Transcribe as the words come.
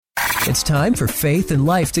It's time for Faith and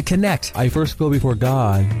Life to connect. I first go before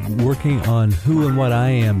God, working on who and what I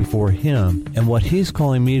am before Him and what He's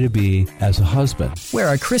calling me to be as a husband. Where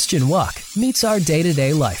our Christian walk meets our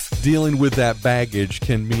day-to-day life. Dealing with that baggage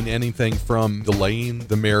can mean anything from delaying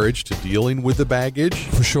the marriage to dealing with the baggage.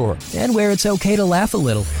 For sure. And where it's okay to laugh a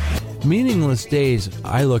little. Meaningless days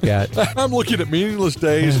I look at. I'm looking at meaningless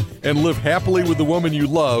days and live happily with the woman you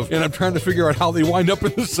love, and I'm trying to figure out how they wind up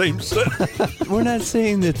in the same sentence. We're not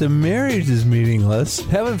saying that the marriage is meaningless.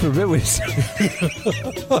 Heaven forbid we say.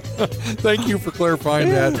 Thank you for clarifying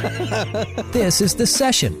that. This is The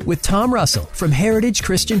Session with Tom Russell from Heritage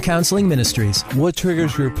Christian Counseling Ministries. What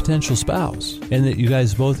triggers your potential spouse? And that you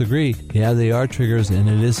guys both agree, yeah, they are triggers, and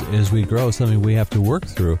it is, as we grow, something we have to work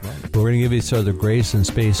through. But we're going to give each other grace and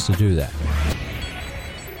space to do that.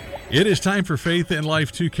 It is time for Faith and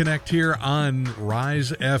Life to connect here on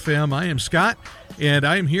Rise FM. I am Scott, and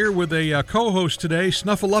I am here with a co-host today.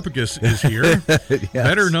 Snuffleupagus is here, Yes.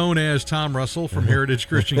 Better known as Tom Russell from Heritage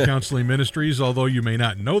Christian Counseling Ministries, although you may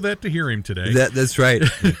not know that to hear him today. That's right.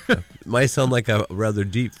 Might sound like a rather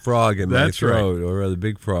deep frog in my throat, or a rather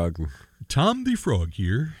big frog. Tom the Frog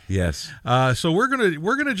here. Yes. So we're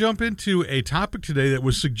gonna jump into a topic today that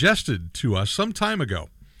was suggested to us some time ago,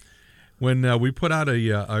 when we put out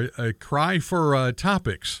a cry for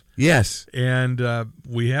topics. Yes. And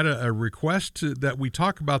we had a request that we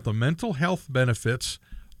talk about the mental health benefits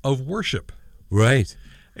of worship. Right.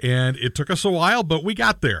 And it took us a while, but we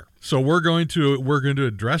got there. So we're going to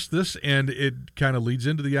address this, and it kind of leads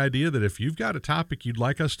into the idea that if you've got a topic you'd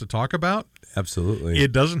like us to talk about, absolutely,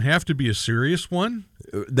 it doesn't have to be a serious one.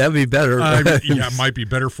 That'd be better. Yeah, it might be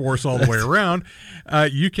better for us all the way around.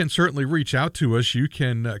 You can certainly reach out to us. You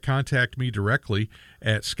can contact me directly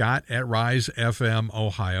at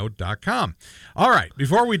scott@risefmohio.com. All right,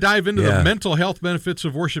 before we dive into the mental health benefits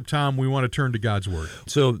of worship, Tom, we want to turn to God's Word.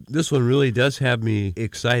 So this one really does have me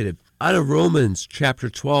excited. Out of Romans chapter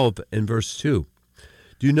 12 and verse 2,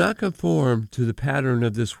 do not conform to the pattern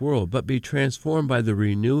of this world, but be transformed by the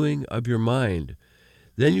renewing of your mind.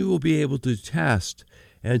 Then you will be able to test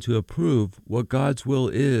and to approve what God's will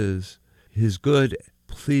is, His good,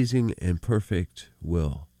 pleasing, and perfect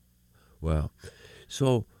will. Well,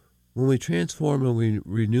 so when we transform and we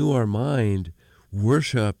renew our mind,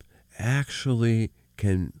 worship actually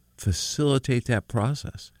can facilitate that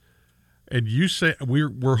process. And you say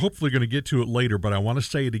we're hopefully going to get to it later, but I want to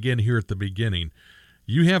say it again here at the beginning.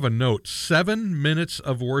 You have a note: 7 minutes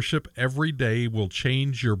of worship every day will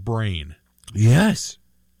change your brain. Yes.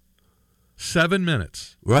 7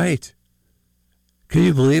 minutes. Right. Can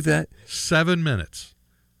you believe that? 7 minutes.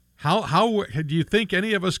 How do you think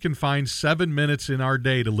any of us can find 7 minutes in our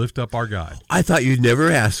day to lift up our God? I thought you'd never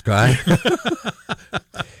ask, Guy.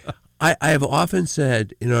 I have often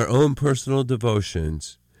said in our own personal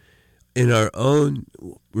devotions, in our own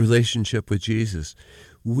relationship with Jesus,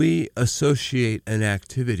 we associate an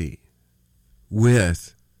activity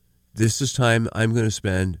with, this is time I'm going to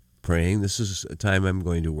spend praying, this is a time I'm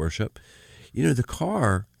going to worship. You know, the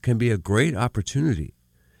car can be a great opportunity.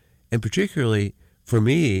 And particularly for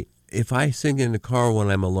me, if I sing in the car when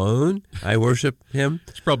I'm alone, I worship Him.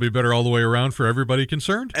 It's probably better all the way around for everybody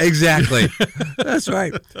concerned. Exactly. That's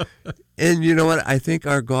right. And you know what? I think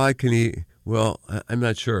our God can, I'm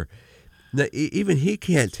not sure. Now, even He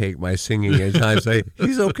can't take my singing at times.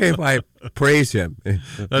 He's okay if I praise Him.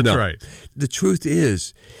 That's right. The truth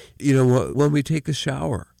is, when we take a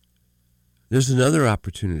shower, there's another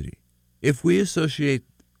opportunity. If we associate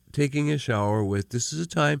taking a shower with, this is a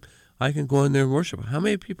time I can go in there and worship. How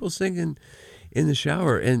many people sing in the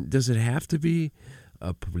shower? And does it have to be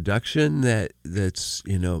a production that's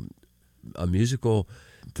a musical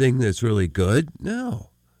thing that's really good? No.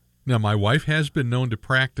 Now, my wife has been known to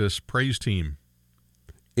practice praise team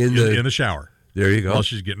in the shower. There you go. While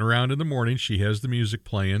she's getting around in the morning, she has the music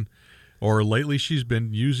playing. Or lately, she's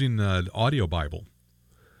been using the audio Bible,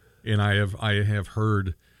 and I have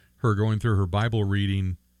heard her going through her Bible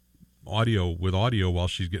reading audio while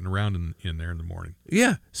she's getting around in there in the morning.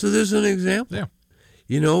 Yeah. So there's an example.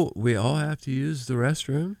 Yeah. We all have to use the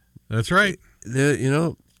restroom. That's right.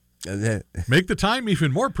 Make the time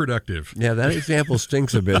even more productive. Yeah, that example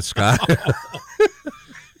stinks a bit, Scott.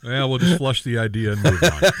 Well, we'll just flush the idea and move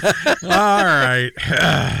on. All right.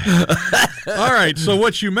 All right. So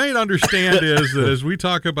what you may understand is that as we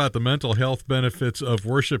talk about the mental health benefits of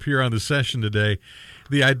worship here on the session today,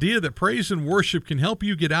 the idea that praise and worship can help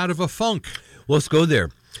you get out of a funk. Well, let's go there.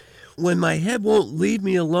 When my head won't leave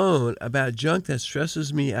me alone about junk that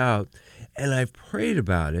stresses me out, and I've prayed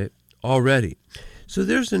about it already. So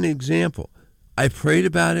there's an example. I prayed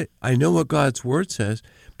about it. I know what God's Word says,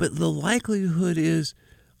 but the likelihood is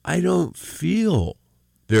I don't feel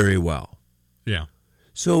very well. Yeah.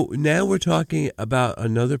 So now we're talking about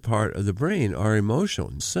another part of the brain, our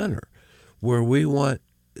emotional center, where we want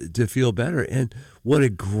to feel better. And what a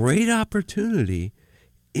great opportunity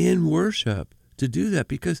in worship to do that,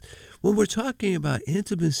 because when we're talking about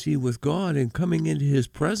intimacy with God and coming into his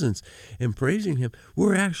presence and praising him,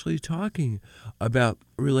 we're actually talking about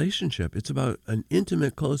relationship. It's about an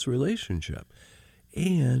intimate, close relationship.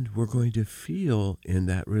 And we're going to feel in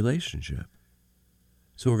that relationship.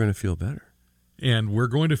 So we're going to feel better. And we're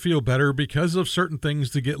going to feel better because of certain things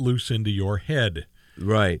that get loose into your head.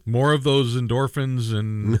 Right. More of those endorphins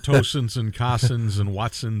and tocins and cossins and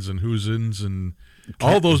watsons and whoosins and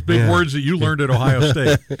all those big words that you learned at Ohio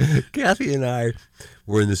State. Kathy and I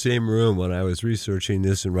were in the same room when I was researching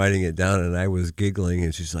this and writing it down, and I was giggling,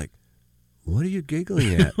 and she's like, "What are you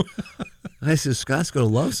giggling at?" I said, "Scott's going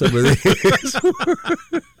to love some of these."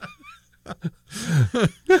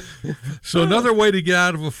 So another way to get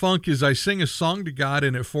out of a funk is I sing a song to God,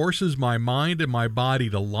 and it forces my mind and my body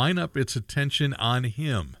to line up its attention on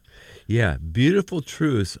him. Yeah, beautiful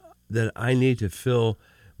truths that I need to fill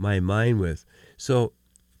my mind with. So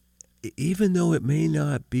even though it may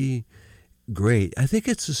not be great, I think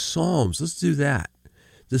it's the Psalms. Let's do that.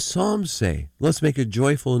 The Psalms say, let's make a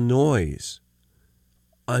joyful noise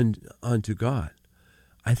unto God.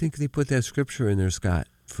 I think they put that scripture in there, Scott,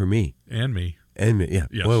 for me. And me. And me, yeah.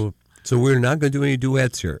 Yes. Well, so we're not going to do any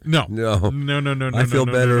duets here. No. I feel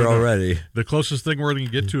better already. The closest thing we're going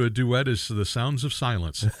to get to a duet is the sounds of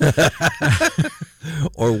silence.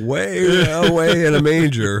 Or way away in a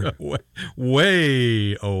manger.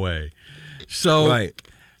 way away. So right.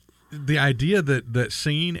 The idea that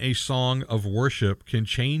singing a song of worship can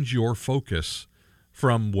change your focus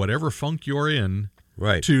from whatever funk you're in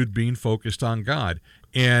to being focused on God.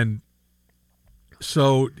 And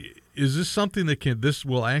so is this something this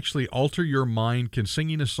will actually alter your mind? Can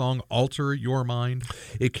singing a song alter your mind?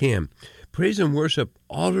 It can. Praise and worship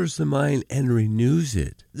alters the mind and renews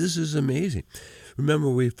it. This is amazing. Remember,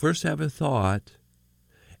 we first have a thought,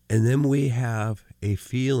 and then we have a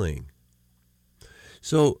feeling.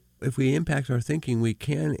 So if we impact our thinking, we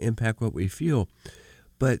can impact what we feel.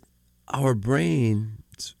 But our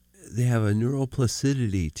brains, they have a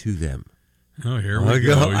neuroplasticity to them. Oh, here we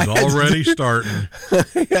go. He's already starting.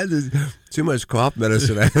 I had too much cough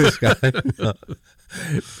medicine.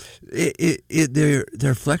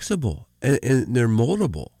 They're flexible and they're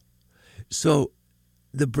moldable. So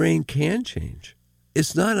the brain can change.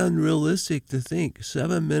 It's not unrealistic to think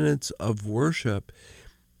 7 minutes of worship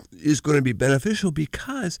is going to be beneficial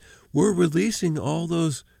because we're releasing all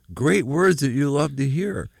those great words that you love to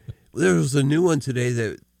hear. There was a new one today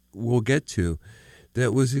that we'll get to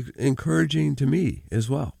that was encouraging to me as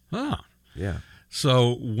well. Ah. Yeah.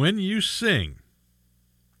 So when you sing,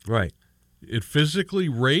 right, it physically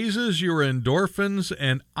raises your endorphins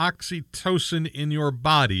and oxytocin in your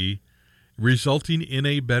body, resulting in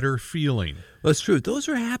a better feeling. Well, that's true. Those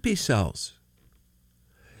are happy cells.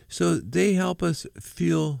 So they help us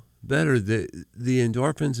feel better. The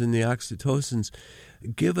endorphins and the oxytocins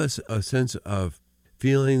give us a sense of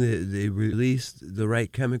feeling that they release the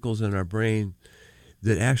right chemicals in our brain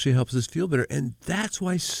that actually helps us feel better. And that's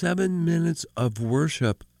why 7 minutes of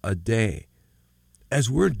worship a day. As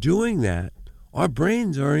we're doing that, our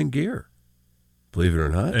brains are in gear, believe it or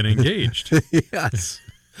not. And engaged. Yes.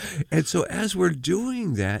 And so as we're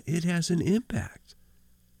doing that, it has an impact.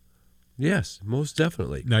 Yes, most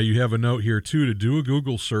definitely. Now you have a note here, too, to do a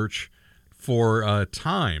Google search for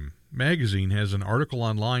Time magazine has an article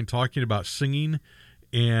online talking about singing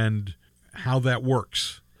and how that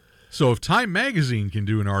works. So if Time magazine can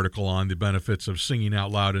do an article on the benefits of singing out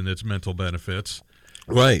loud and its mental benefits,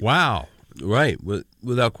 right? Wow. Right,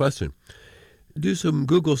 without question. Do some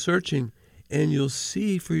Google searching, and you'll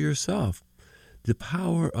see for yourself the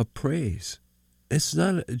power of praise. It's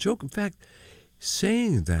not a joke. In fact,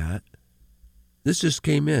 saying that, this just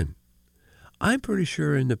came in. I'm pretty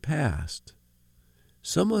sure in the past,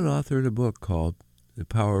 someone authored a book called The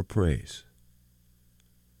Power of Praise.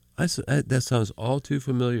 That sounds all too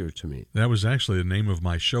familiar to me. That was actually the name of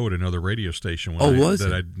my show at another radio station.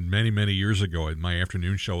 Many, many years ago. My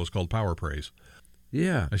afternoon show was called Power Praise.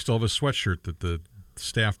 Yeah. I still have a sweatshirt that the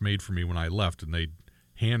staff made for me when I left, and they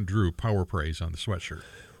hand drew Power Praise on the sweatshirt.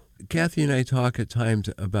 Kathy and I talk at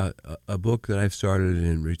times about a book that I've started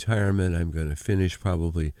in retirement. I'm going to finish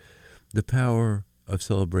probably, The Power of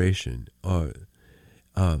Celebration. And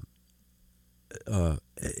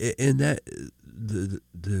that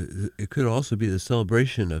it could also be the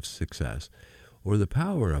celebration of success or the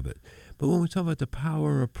power of it. But when we talk about the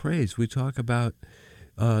power of praise, we talk about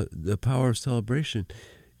the power of celebration.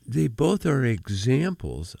 they both are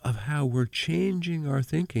examples of how we're changing our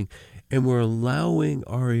thinking and we're allowing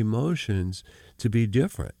our emotions to be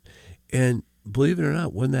different. And believe it or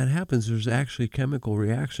not, when that happens, there's actually chemical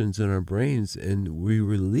reactions in our brains, and we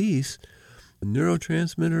release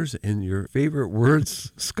neurotransmitters and your favorite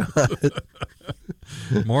words, Scott.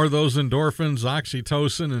 More of those endorphins,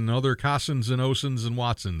 oxytocin, and other cosins and osins and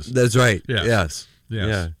watsons. That's right. Yes. Yes. Yes.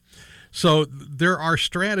 Yeah. So there are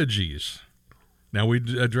strategies. Now, we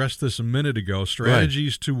addressed this a minute ago,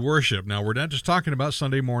 strategies to worship. Now, we're not just talking about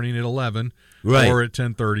Sunday morning at 11 or at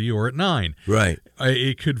 10:30 or at 9. Right.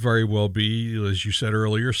 It could very well be, as you said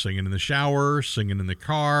earlier, singing in the shower, singing in the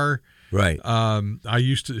car. Right. I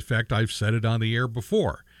used to, in fact, I've said it on the air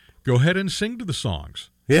before. Go ahead and sing to the songs.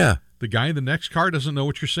 Yeah. The guy in the next car doesn't know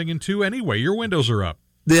what you're singing to anyway. Your windows are up.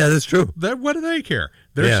 Yeah, that's true. What do they care?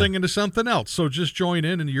 They're singing to something else. So just join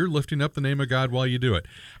in, and you're lifting up the name of God while you do it.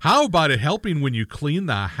 How about it helping when you clean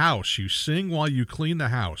the house? You sing while you clean the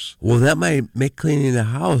house. Well, that might make cleaning the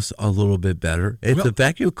house a little bit better if the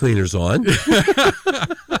vacuum cleaner's on.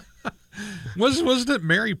 Wasn't it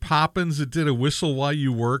Mary Poppins that did a whistle while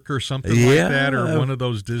you work or something like that, or one of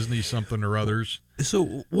those Disney something or others?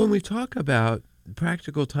 So when we talk about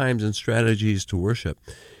practical times and strategies to worship,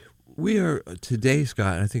 we are today,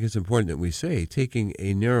 Scott, I think it's important that we say, taking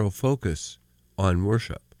a narrow focus on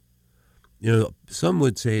worship. You know, some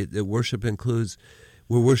would say that worship includes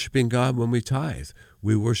we're worshiping God when we tithe.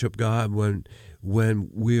 We worship God when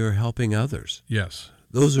we are helping others. Yes.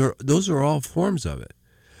 Those are all forms of it.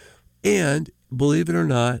 And believe it or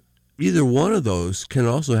not, either one of those can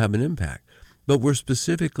also have an impact. But we're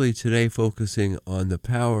specifically today focusing on the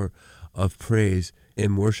power of praise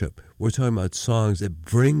in worship. We're talking about songs that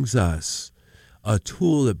brings us, a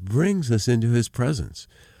tool that brings us into his presence.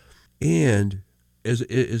 And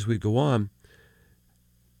as we go on,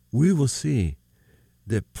 we will see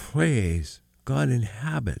that praise, God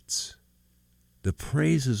inhabits the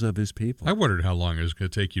praises of his people. I wondered how long it was going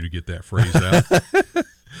to take you to get that phrase out.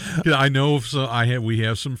 I know we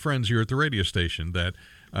have some friends here at the radio station that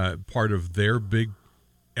part of their big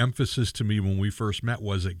emphasis to me when we first met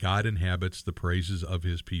was that God inhabits the praises of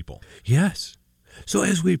his people. Yes. So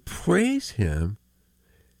as we praise him,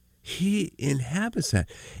 he inhabits that.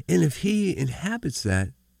 And if he inhabits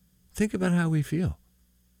that, think about how we feel.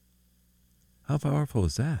 How powerful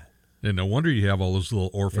is that? And no wonder you have all those little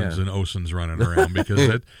orphans and osins running around,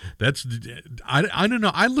 because that's I don't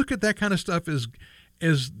know. I look at that kind of stuff as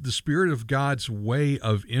the Spirit of God's way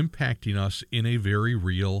of impacting us in a very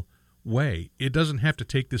real way. It doesn't have to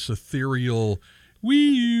take this ethereal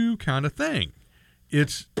wee-you kind of thing.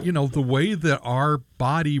 It's, the way that our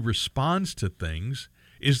body responds to things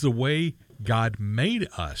is the way God made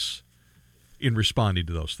us in responding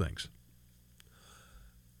to those things.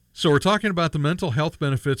 So we're talking about the mental health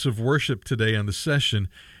benefits of worship today on the session,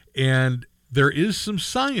 and there is some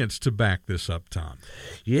science to back this up, Tom.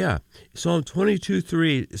 Yeah. Psalm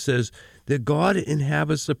 22:3 says that God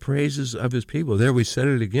inhabits the praises of his people. There we said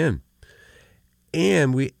it again.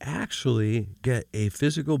 And we actually get a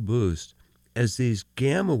physical boost as these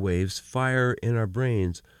gamma waves fire in our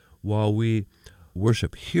brains while we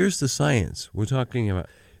worship. Here's the science we're talking about.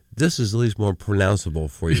 This is at least more pronounceable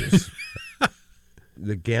for you.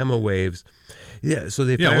 The gamma waves. Yeah, so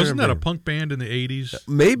they fire. Wasn't that a punk band in the 80s?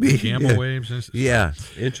 Maybe. Gamma waves? Yeah,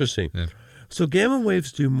 interesting. Yeah. So gamma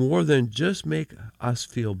waves do more than just make us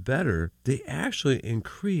feel better. They actually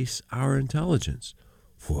increase our intelligence.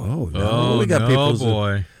 Whoa! No, we got people.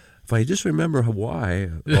 Boy! If I just remember why.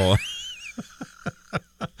 Oh.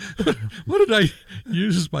 What did I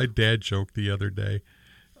use as my dad joke the other day?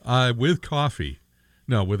 With coffee.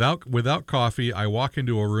 No, without coffee, I walk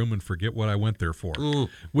into a room and forget what I went there for.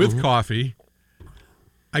 With coffee,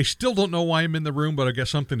 I still don't know why I'm in the room, but I got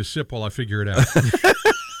something to sip while I figure it out.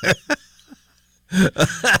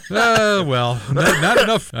 Not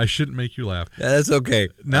enough. I shouldn't make you laugh. Yeah, that's okay.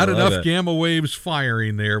 Not enough gamma waves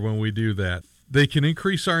firing there when we do that. They can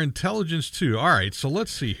increase our intelligence too. All right, so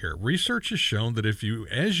let's see here. Research has shown that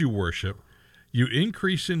as you worship, you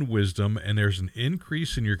increase in wisdom, and there's an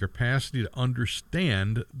increase in your capacity to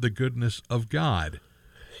understand the goodness of God.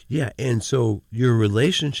 Yeah, and so your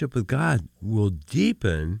relationship with God will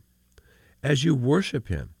deepen as you worship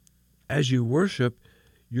him. As you worship,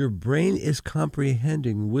 your brain is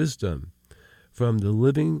comprehending wisdom from the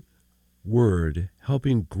living word,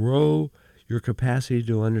 helping grow your capacity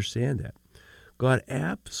to understand that. God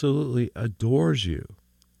absolutely adores you.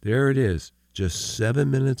 There it is. Just 7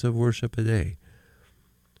 minutes of worship a day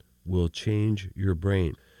will change your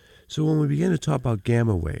brain. So when we begin to talk about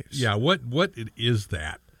gamma waves. Yeah, what is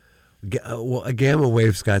that? A gamma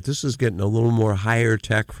wave, Scott, this is getting a little more higher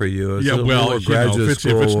tech for you. It's Yeah, well, if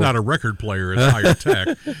it's not a record player, it's higher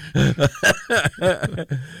tech.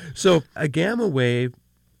 So a gamma wave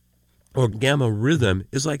or gamma rhythm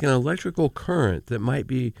is like an electrical current that might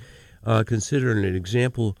be considered an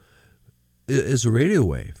example is a radio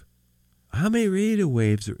wave. How many radio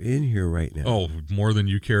waves are in here right now? Oh, more than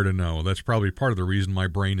you care to know. That's probably part of the reason my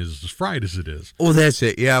brain is as fried as it is. Oh, that's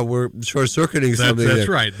it. Yeah, we're short-circuiting something That's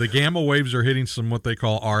there. right. The gamma waves are hitting some what they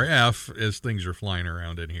call RF as things are flying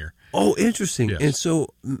around in here. Oh, interesting. Yes. And so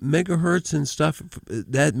megahertz and stuff,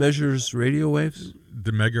 that measures radio waves?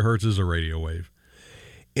 The megahertz is a radio wave.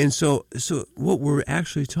 And so what we're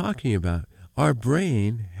actually talking about, our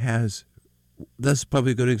brain has, that's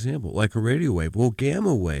probably a good example, like a radio wave. Well,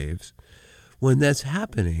 gamma waves, when that's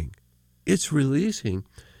happening, it's releasing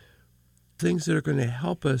things that are going to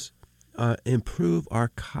help us improve our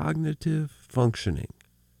cognitive functioning.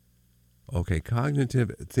 Okay,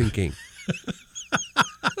 cognitive thinking.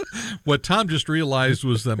 What Tom just realized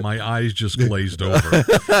was that my eyes just glazed over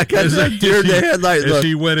as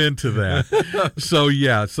he went into that. So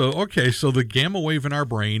the gamma wave in our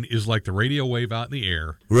brain is like the radio wave out in the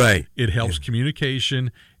air. Right. It helps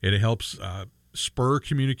communication. It helps spur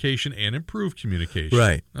communication and improve communication.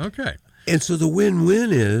 Right. Okay. And so the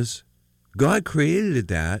win-win is God created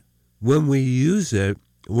that. When we use it,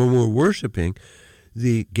 when we're worshiping,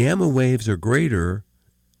 the gamma waves are greater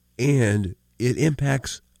and it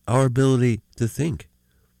impacts our ability to think.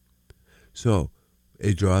 So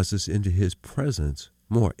it draws us into his presence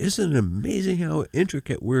more. Isn't it amazing how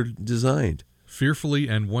intricate we're designed? Fearfully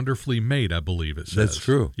and wonderfully made, I believe it says. That's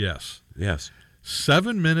true. Yes. Yes.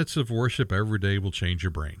 7 minutes of worship every day will change your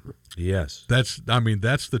brain. Yes. That's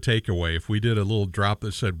the takeaway. If we did a little drop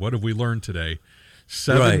that said, what have we learned today?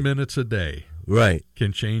 7 minutes a day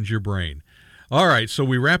can change your brain. All right, so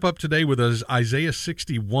we wrap up today with Isaiah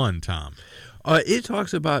 61, Tom. It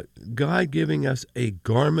talks about God giving us a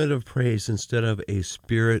garment of praise instead of a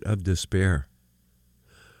spirit of despair.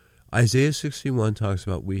 Isaiah 61 talks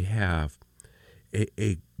about we have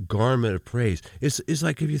a garment of praise. It's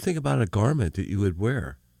like if you think about a garment that you would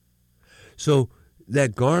wear. So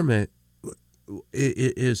that garment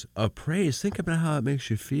is a praise. Think about how it makes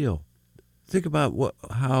you feel. Think about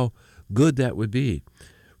how good that would be.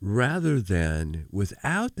 Rather than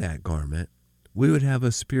without that garment, we would have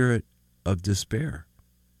a spirit of despair.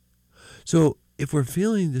 So if we're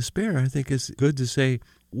feeling despair, I think it's good to say,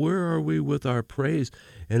 where are we with our praise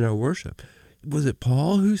and our worship? Was it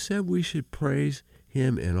Paul who said we should praise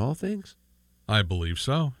him in all things? I believe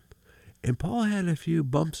so. And Paul had a few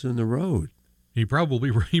bumps in the road. He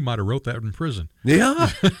might have wrote that in prison.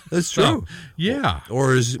 Yeah, that's true. Yeah.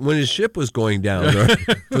 Or when his ship was going down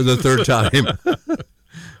for the third time.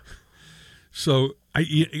 So,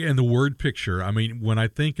 and the word picture, I mean, when I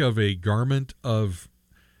think of a garment of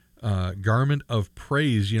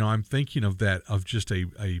praise, I'm thinking of that, of just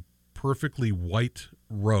a perfectly white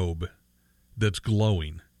robe that's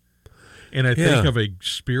glowing. And I think of a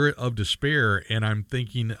spirit of despair, and I'm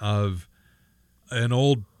thinking of an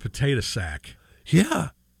old potato sack. Yeah.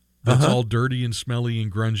 That's all dirty and smelly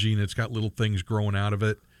and grungy, and it's got little things growing out of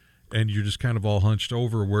it, and you're just kind of all hunched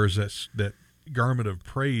over, whereas that garment of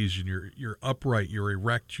praise, and you're upright, you're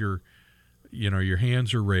erect, your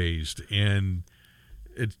hands are raised, and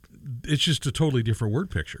it's just a totally different word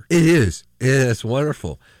picture. It is. It's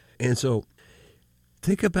wonderful. And so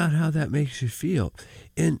think about how that makes you feel.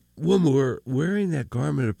 And when we're wearing that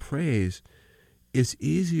garment of praise, it's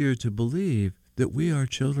easier to believe that we are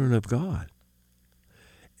children of God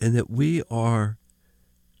and that we are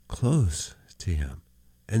close to him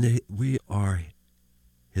and that we are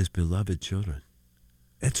his beloved children.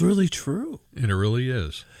 It's really true. And it really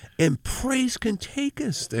is. And praise can take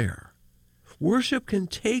us there. Worship can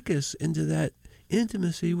take us into that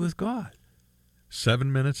intimacy with God.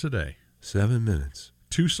 7 minutes a day. 7 minutes.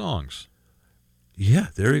 2 songs. Yeah,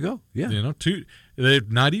 there you go. Yeah.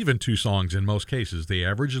 Not even 2 songs in most cases. They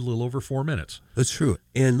average a little over 4 minutes. That's true.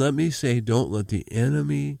 And let me say, don't let the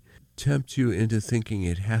enemy tempt you into thinking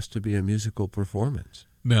it has to be a musical performance.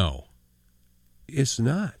 No. It's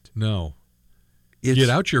not. No. Get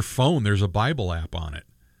out your phone. There's a Bible app on it.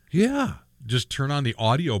 Yeah. Just turn on the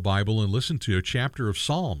audio Bible and listen to a chapter of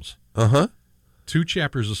Psalms. 2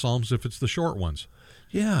 chapters of Psalms if it's the short ones.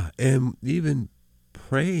 Yeah, and even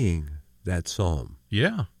praying that psalm.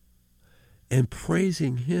 Yeah. And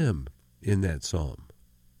praising him in that psalm.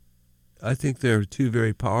 I think they're 2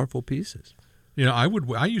 very powerful pieces.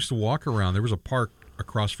 I used to walk around. There was a park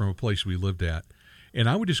across from a place we lived at, and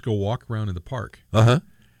I would just go walk around in the park.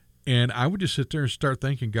 And I would just sit there and start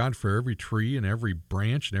thanking God for every tree and every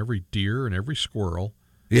branch and every deer and every squirrel.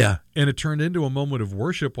 Yeah. And it turned into a moment of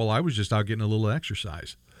worship while I was just out getting a little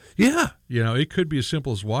exercise. Yeah. You know, it could be as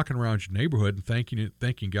simple as walking around your neighborhood and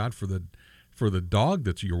thanking God for the dog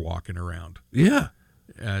that you're walking around. Yeah.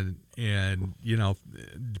 And you know,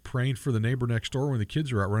 praying for the neighbor next door when the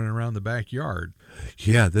kids are out running around the backyard.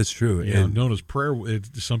 Yeah, that's true. You know, known as prayer.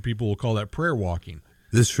 Some people will call that prayer walking.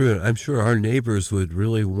 That's true. I'm sure our neighbors would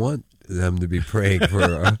really want them to be praying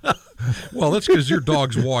for. Well, that's because your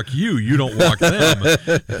dogs walk you. You don't walk them.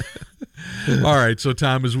 All right. So,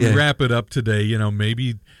 Tom, as we wrap it up today, you know,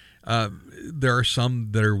 maybe there are some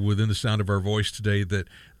that are within the sound of our voice today that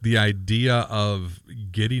the idea of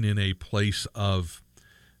getting in a place of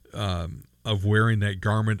wearing that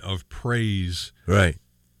garment of praise, right?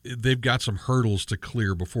 They've got some hurdles to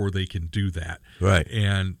clear before they can do that. Right.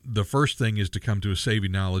 And the first thing is to come to a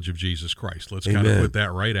saving knowledge of Jesus Christ. Let's Amen. kind of put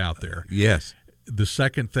that right out there. Yes. The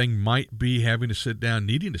second thing might be needing to sit down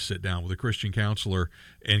with a Christian counselor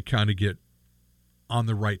and kind of get on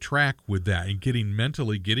the right track with that and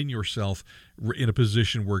getting yourself in a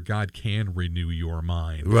position where God can renew your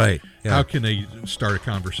mind. Right. Yeah. How can they start a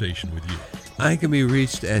conversation with you? I can be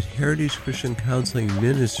reached at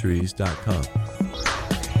heritagechristiancounselingministries.com.